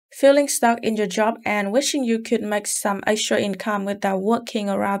Feeling stuck in your job and wishing you could make some extra income without working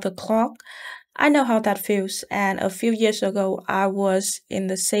around the clock? I know how that feels, and a few years ago, I was in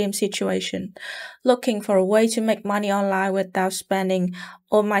the same situation, looking for a way to make money online without spending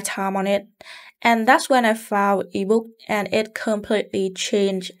all my time on it. And that's when I found ebook, and it completely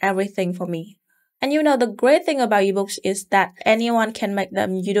changed everything for me. And the great thing about ebooks is that anyone can make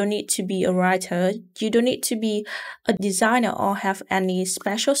them. You don't need to be a writer, you don't need to be a designer or have any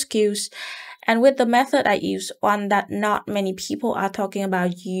special skills. And with the method I use, one that not many people are talking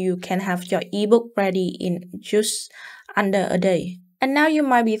about, you can have your ebook ready in just under a day. And now you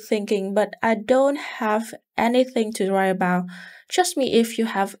might be thinking, but I don't have anything to write about. Trust me, if you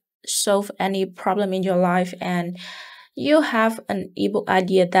have solved any problem in your life and you have an ebook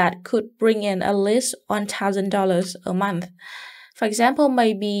idea that could bring in at least $1,000 a month. For example,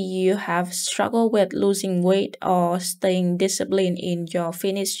 maybe you have struggled with losing weight or staying disciplined in your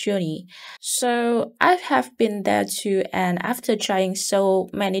fitness journey. So I have been there too, and after trying so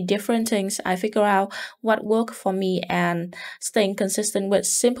many different things, I figure out what worked for me and staying consistent with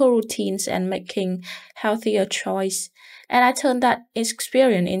simple routines and making healthier choice. And I turned that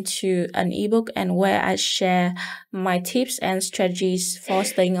experience into an ebook and where I share my tips and strategies for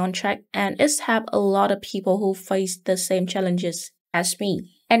staying on track. And it's helped a lot of people who face the same challenges as me.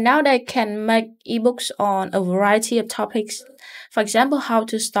 And now they can make ebooks on a variety of topics. For example, how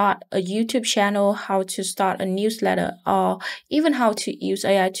to start a YouTube channel, how to start a newsletter, or even how to use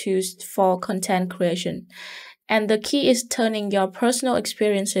AI tools for content creation. And the key is turning your personal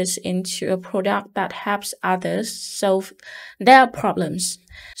experiences into a product that helps others solve their problems.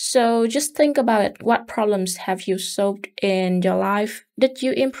 So just think about it. What problems have you solved in your life? Did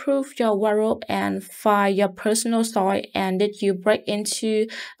you improve your wardrobe and find your personal style? And did you break into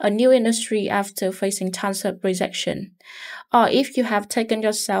a new industry after facing tons of rejection? Or if you have taken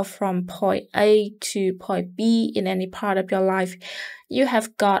yourself from point A to point B in any part of your life, you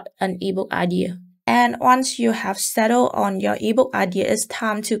have got an ebook idea. And once you have settled on your ebook idea, it's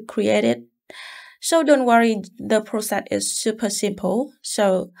time to create it. So don't worry, the process is super simple.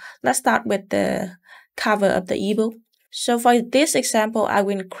 So let's start with the cover of the ebook. So for this example, I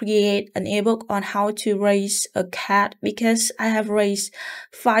will create an ebook on how to raise a cat because I have raised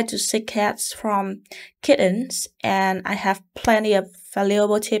 5 to 6 cats from kittens and I have plenty of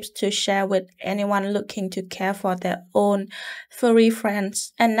valuable tips to share with anyone looking to care for their own furry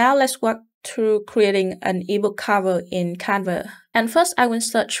friends. And now let's work through creating an ebook cover in Canva. And first I will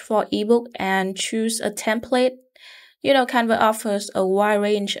search for ebook and choose a template. Canva offers a wide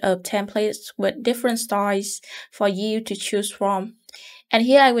range of templates with different styles for you to choose from. And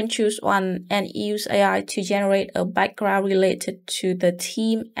here I will choose one and use AI to generate a background related to the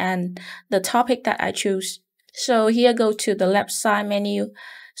theme and the topic that I choose. So here go to the left side menu,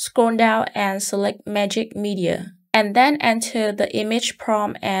 scroll down and select Magic Media. And then enter the image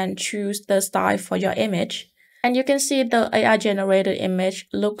prompt and choose the style for your image. And you can see the AI generated image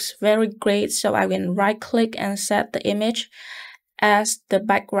looks very great, so I will right click and set the image as the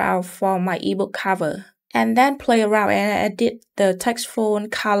background for my ebook cover. And then play around and edit the text font,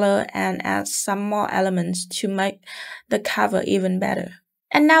 color, and add some more elements to make the cover even better.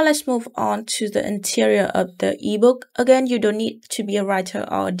 And now let's move on to the interior of the ebook. Again, you don't need to be a writer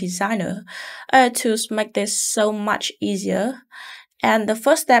or a designer. Tools make this so much easier. And the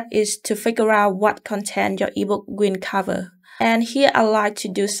first step is to figure out what content your ebook will cover. And here I like to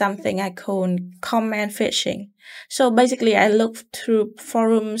do something I call comment fishing. So basically I look through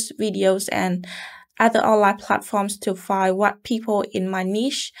forums, videos, and other online platforms to find what people in my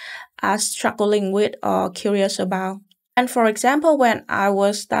niche are struggling with or curious about. And for example, when I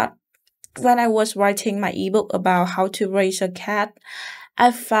was writing my ebook about how to raise a cat,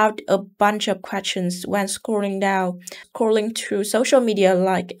 I found a bunch of questions when scrolling through social media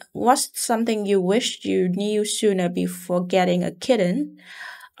like, what's something you wish you knew sooner before getting a kitten?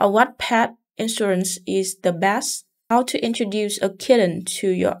 Or what pet insurance is the best? How to introduce a kitten to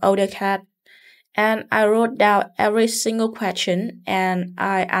your older cat? And I wrote down every single question and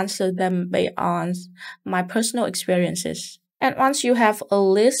I answered them based on my personal experiences. And once you have a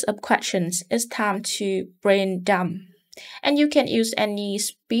list of questions, it's time to brain dump. And you can use any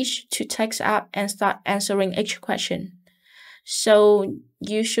speech to text up and start answering each question. So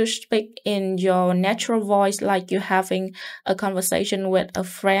you should speak in your natural voice like you're having a conversation with a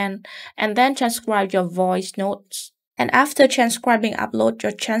friend, and then transcribe your voice notes. And after transcribing, upload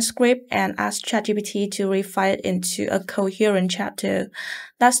your transcript and ask ChatGPT to refine it into a coherent chapter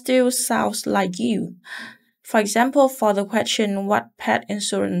that still sounds like you. For example, for the question, what pet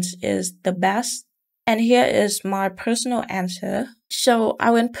insurance is the best? And here is my personal answer. So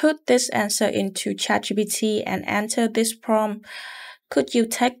I will put this answer into ChatGPT and enter this prompt. Could you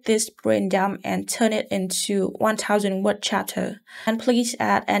take this brain dump and turn it into 1000 word chapter? And please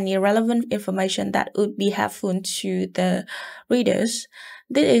add any relevant information that would be helpful to the readers.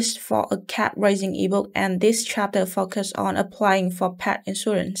 This is for a cat raising ebook, and this chapter focuses on applying for pet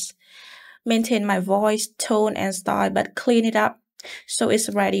insurance. Maintain my voice, tone, and style, but clean it up so it's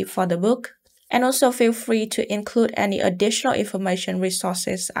ready for the book. And also feel free to include any additional information,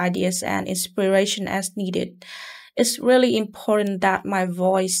 resources, ideas, and inspiration as needed. It's really important that my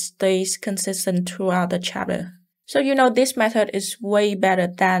voice stays consistent throughout the chapter. So this method is way better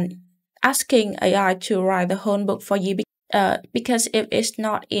than asking AI to write the whole book for you, because if it's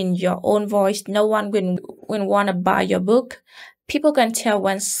not in your own voice, no one will want to buy your book. People can tell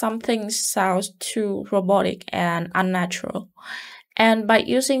when something sounds too robotic and unnatural. And by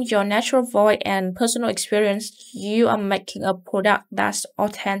using your natural voice and personal experience, you are making a product that's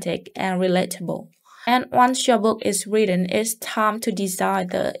authentic and relatable. And once your book is written, it's time to design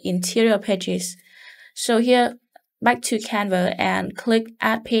the interior pages. So here, back to Canva and click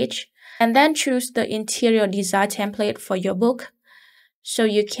Add Page, and then choose the interior design template for your book. So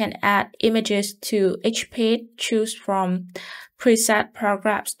you can add images to each page, choose from preset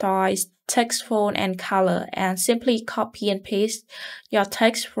paragraph styles, text font, and color, and simply copy and paste your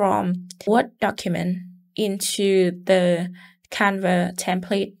text from Word document into the Canva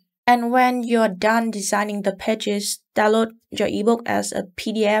template. And when you're done designing the pages, download your ebook as a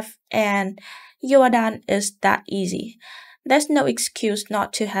PDF and you are done. It's that easy. There's no excuse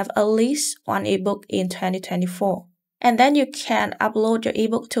not to have at least one ebook in 2024. And then you can upload your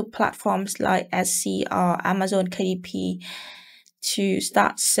ebook to platforms like Etsy or Amazon KDP to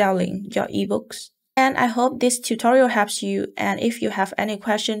start selling your ebooks. And I hope this tutorial helps you. And if you have any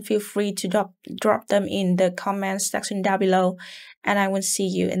questions, feel free to drop them in the comments section down below. And I will see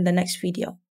you in the next video.